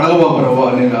అలాంటివి మాత్రం అడగబో ప్రభు,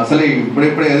 నేను అసలే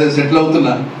ఇప్పుడే ఏదో సెటిల్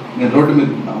అవుతున్నా, నేను రోడ్డు మీద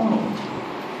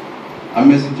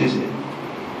అమ్మేసి ఇచ్చేసి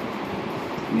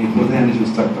నీ హృదయాన్ని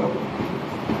చూస్తాడు ప్రభు.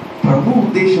 ప్రభు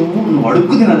ఉద్దేశము నువ్వు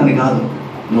అడుగు తినాలని కాదు,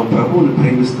 నువ్వు ప్రభువుని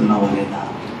ప్రేమిస్తున్నావా లేదా.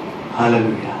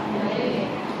 హల్లెలూయా.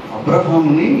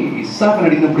 అబ్రహాముని ఇస్సాకుని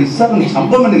అడిగినప్పుడు ఇస్సాకుని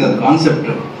చంపమని కాదు కాన్సెప్ట్,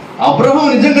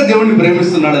 అబ్రహాము నిజంగా దేవుడిని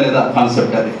ప్రేమిస్తున్నాడా లేదా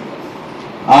కాన్సెప్ట్. అది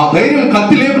ఆ ధైర్యం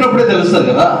కత్తి లేపినప్పుడే తెలుస్తుంది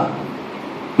కదా.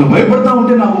 నువ్వు భయపడతా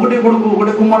ఉంటే నాకు ఒకటే కొడుకు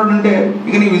ఒకటే కుమారుడు అంటే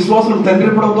ఇక నీ విశ్వాసం తండ్రి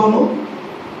ఎప్పుడవుతావు నువ్వు.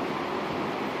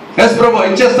 ఎస్ ప్రభు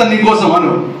ఇచ్చేస్తాను నీకోసం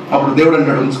అను. అప్పుడు దేవుడు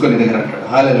అంటాడు ఉంచుకొని దగ్గర అంటాడు.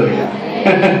 హల్లెలూయా.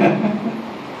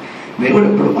 దేవుడు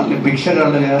ఎప్పుడు మళ్ళీ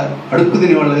భిక్షగాళ్ళగా అడుక్కు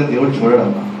తినేవాళ్ళగా దేవుడు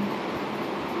చూడడమ్మా.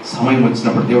 సమయం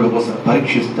వచ్చినప్పుడు దేవుడు కోసం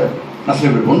పరీక్షిస్తాడు. అసలు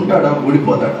ఇప్పుడు ఉంటాడా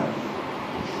ఊడిపోతాడా.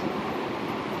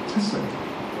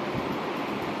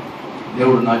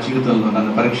 దేవుడు నా జీవితంలో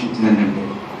నన్ను పరీక్షించింది ఏంటంటే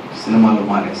సినిమాలు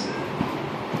మానేసి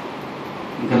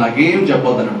ఇంకా నాకేం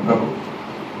చెప్పొద్దన్నాడు ప్రభు.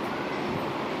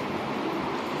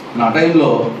 నా టైంలో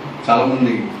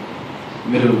చాలామంది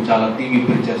మీరు చాలా టీవీ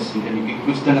ప్రీచర్స్ అంటే మీకు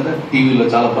ఎక్కువ ఇష్టం కదా, టీవీలో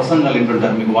చాలా ప్రసంగాలు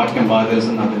వింటుంటారు, మీకు వాక్యం బాగా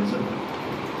తెలుసు నాకు తెలుసు.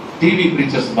 టీవీ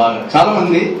ప్రీచర్స్ బాగా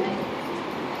చాలామంది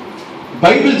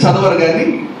బైబిల్ చదవరు కానీ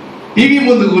టీవీ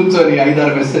ముందు కూర్చొని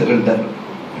 5-6 మెసేజ్లు వింటారు,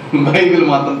 బైబిల్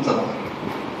మాత్రం చదవరు.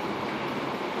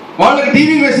 వాళ్ళకి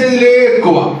టీవీ మెసేజ్లే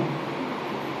ఎక్కువ,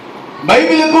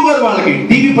 బైబిల్ ఎక్కువ కాదు వాళ్ళకి,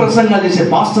 టీవీ ప్రసంగాలు చేసే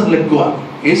పాస్టర్లు ఎక్కువ.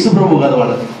 యేసు ప్రభు కాదు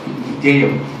వాళ్ళకి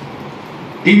ధ్యేయం,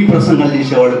 టీవీ ప్రసంగాలు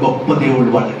చేసేవాడు గొప్ప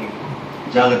దేవుడు వాళ్ళకి.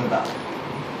 జాగ్రత్త,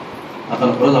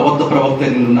 అతను రోజు అబద్ధ ప్రవక్త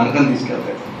నిన్ను నరకం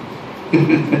తీసుకెళ్తాడు.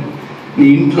 నీ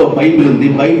ఇంట్లో బైబిల్ ఉంది,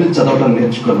 బైబిల్ చదవడం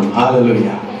నేర్చుకోను.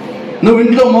 హల్లెలూయా. నువ్వు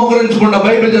ఇంట్లో మోకరించకుండా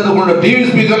బైబిల్ చదవకుండా టీవీ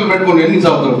స్పీకర్లు పెట్టుకుని ఎన్ని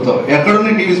చదువుతావు?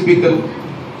 ఎక్కడున్నాయి టీవీ స్పీకర్లు?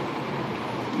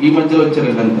 ఈ మధ్యలో వచ్చారు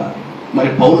ఇదంతా. మరి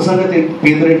పౌరు సంగతి ఏంటి,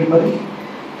 పేదరు ఏంటి? మరి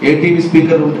ఏ టీవీ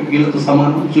స్పీకర్ ఉంటాయి వీళ్ళతో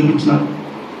సమానం చూపించినారు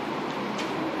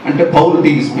అంటే పౌరు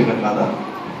టీవీ స్పీకర్ కాదా?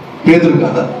 పేదరు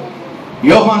కాదా?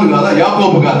 యోహాను కాదా?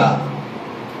 యాకోబు కాదా?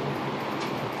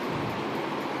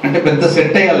 అంటే పెద్ద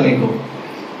సెట్ వేయాలి నీకు,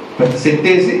 పెద్ద సెట్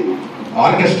వేసి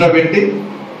ఆర్కెస్ట్రా పెట్టి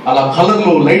అలా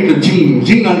కలర్లు లైట్లు జింగ్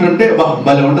జింగ్ అంటుంటే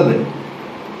భలే ఉంటుంది.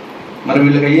 మరి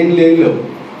వీళ్ళకి ఏం లేవు,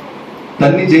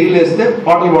 తన్ని జైలు వేస్తే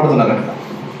పాటలు పాడుతున్నారు అక్కడ.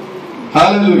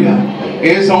 హల్లెలూయా.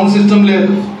 ఏ సౌండ్ సిస్టమ్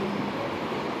లేదు,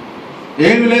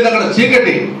 ఏమీ లేదు అక్కడ,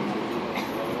 చీకటి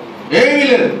ఏమీ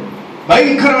లేదు.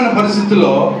 భయంకరమైన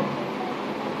పరిస్థితుల్లో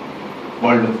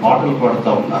వాళ్ళు పాటలు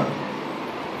పాడుతూ ఉన్నారు.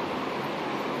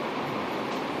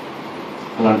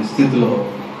 అలాంటి స్థితిలో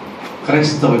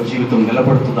క్రైస్తవ జీవితం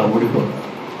నిలబడుతుందా ఊడిపోతుందా?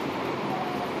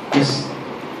 ఎస్.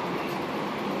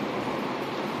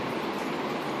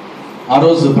 ఆ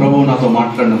రోజు ప్రభువు నాతో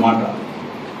మాట్లాడిన మాట,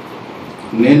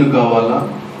 నేను కావాలా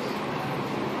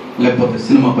లేకపోతే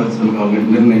సినిమా పరిశ్రమ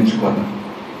కావాలని నిర్ణయించుకోవాలి.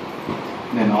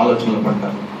 నేను ఆలోచనలు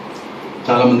పడ్డాను.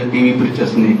 చాలామంది టీవీ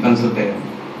ప్రీచర్స్ని కన్సల్ట్ అయ్యాను.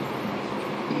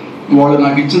 వాళ్ళు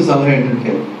నాకు ఇచ్చిన సలహా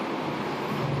ఏంటంటే,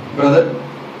 బ్రదర్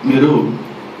మీరు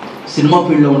సినిమా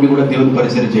ఫీల్డ్లో ఉండి కూడా దేవుని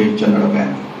పరిచయం చేయొచ్చు అన్నాడు ఒక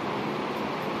ఆయన.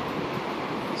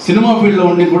 సినిమా ఫీల్డ్లో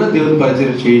ఉండి కూడా దేవుని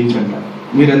పరిచయం చేయొచ్చు అంటారు.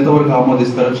 మీరు ఎంతవరకు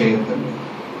ఆమోదిస్తారో చేయొద్దండి.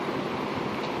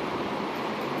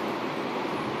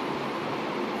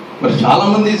 మరి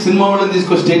చాలామంది సినిమా వాళ్ళని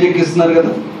తీసుకొని స్టేజ్ ఎక్కిస్తున్నారు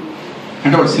కదా,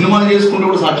 అంటే వాడు సినిమాలు చేసుకుంటూ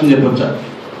కూడా సాక్ష్యం చెప్పొచ్చా?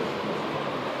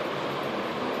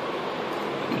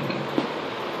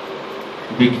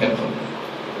 Be careful.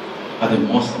 అది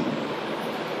మోసం,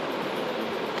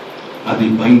 అది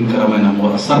భయంకరమైన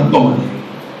సర్పం. అది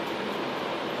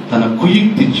తన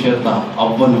కుయుక్తి చేత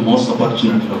అవ్వను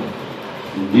మోసపరిచినట్లు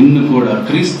నిన్ను కూడా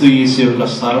క్రీస్తు యేసు యొక్క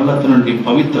సరళత నుండి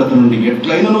పవిత్రత నుండి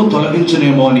ఎట్లయినా నువ్వు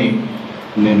తొలగించనేమో అని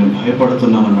నేను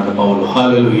భయపడుతున్నానన్నాడు పౌలు.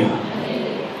 హల్లెలూయా.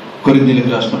 కొరింథీయులకు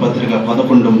రాసిన పత్రిక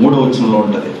 11:3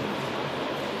 ఉంటుంది.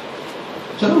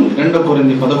 చదవండి. 2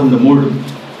 కొరింథీ 11:3.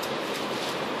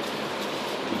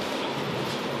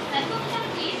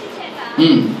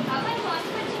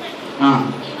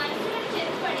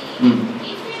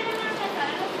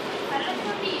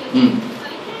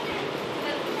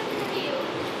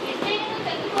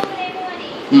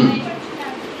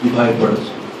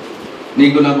 భయపడచ్చు.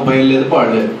 నీకు నాకు భయం లేదు,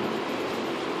 పాడలేదు.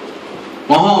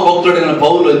 మహాభక్తుడైన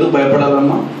పౌలు ఎందుకు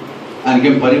భయపడాలమ్మా?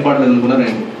 ఆయనకేం పరిపాడలేదు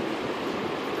అనుకున్నారండి.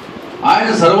 ఆయన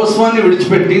సర్వస్వాన్ని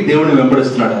విడిచిపెట్టి దేవుడిని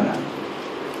వెంబడిస్తున్నాడు. ఆయన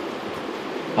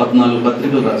 14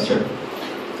 పత్రికలు రాశాడు.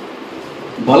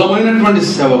 బలమైనటువంటి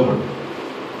సేవకుడు.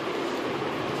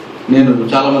 నేను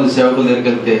చాలామంది సేవకుల దగ్గరికి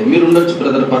వెళ్తే, మీరు ఉండొచ్చు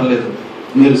బ్రదర్, పర్లేదు,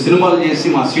 మీరు సినిమాలు చేసి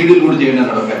మా సీడీలు కూడా చేయండి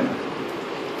అన్నాడు ఒక ఆయన.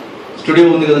 స్టూడియో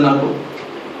ఉంది కదా నాకు,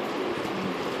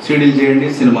 సీడీలు చేయండి,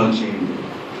 సినిమాలు చేయండి.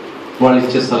 వాళ్ళు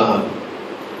ఇచ్చే సలహాలు,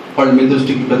 వాళ్ళు మీ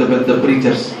దృష్టికి పెద్ద పెద్ద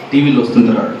ప్రీచర్స్ టీవీలో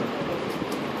వస్తుంటారు.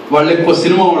 వాళ్ళు ఎక్కువ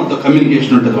సినిమా వాళ్ళతో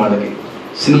కమ్యూనికేషన్ ఉంటుంది. వాళ్ళకి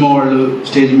సినిమా వాళ్ళు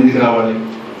స్టేజ్ మీదకి రావాలి,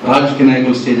 రాజకీయ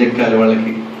నాయకులు స్టేజ్ ఎక్కాలి,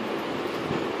 వాళ్ళకి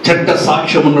చెడ్డ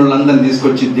సాక్ష్యం ఉన్న వాళ్ళందరినీ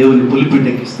తీసుకొచ్చి దేవుని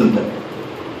పులిపీటెక్కిస్తుంటారు.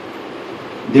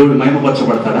 దేవుడు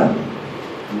మహిమపరచబడతాడా?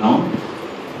 నో.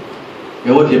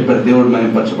 ఎవరు చెప్పారు దేవుడు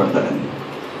మహిమపరచబడతాడని?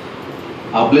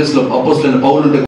 ఆ ప్లేస్లో అపోస్తలుడైన పౌలు ఉంటే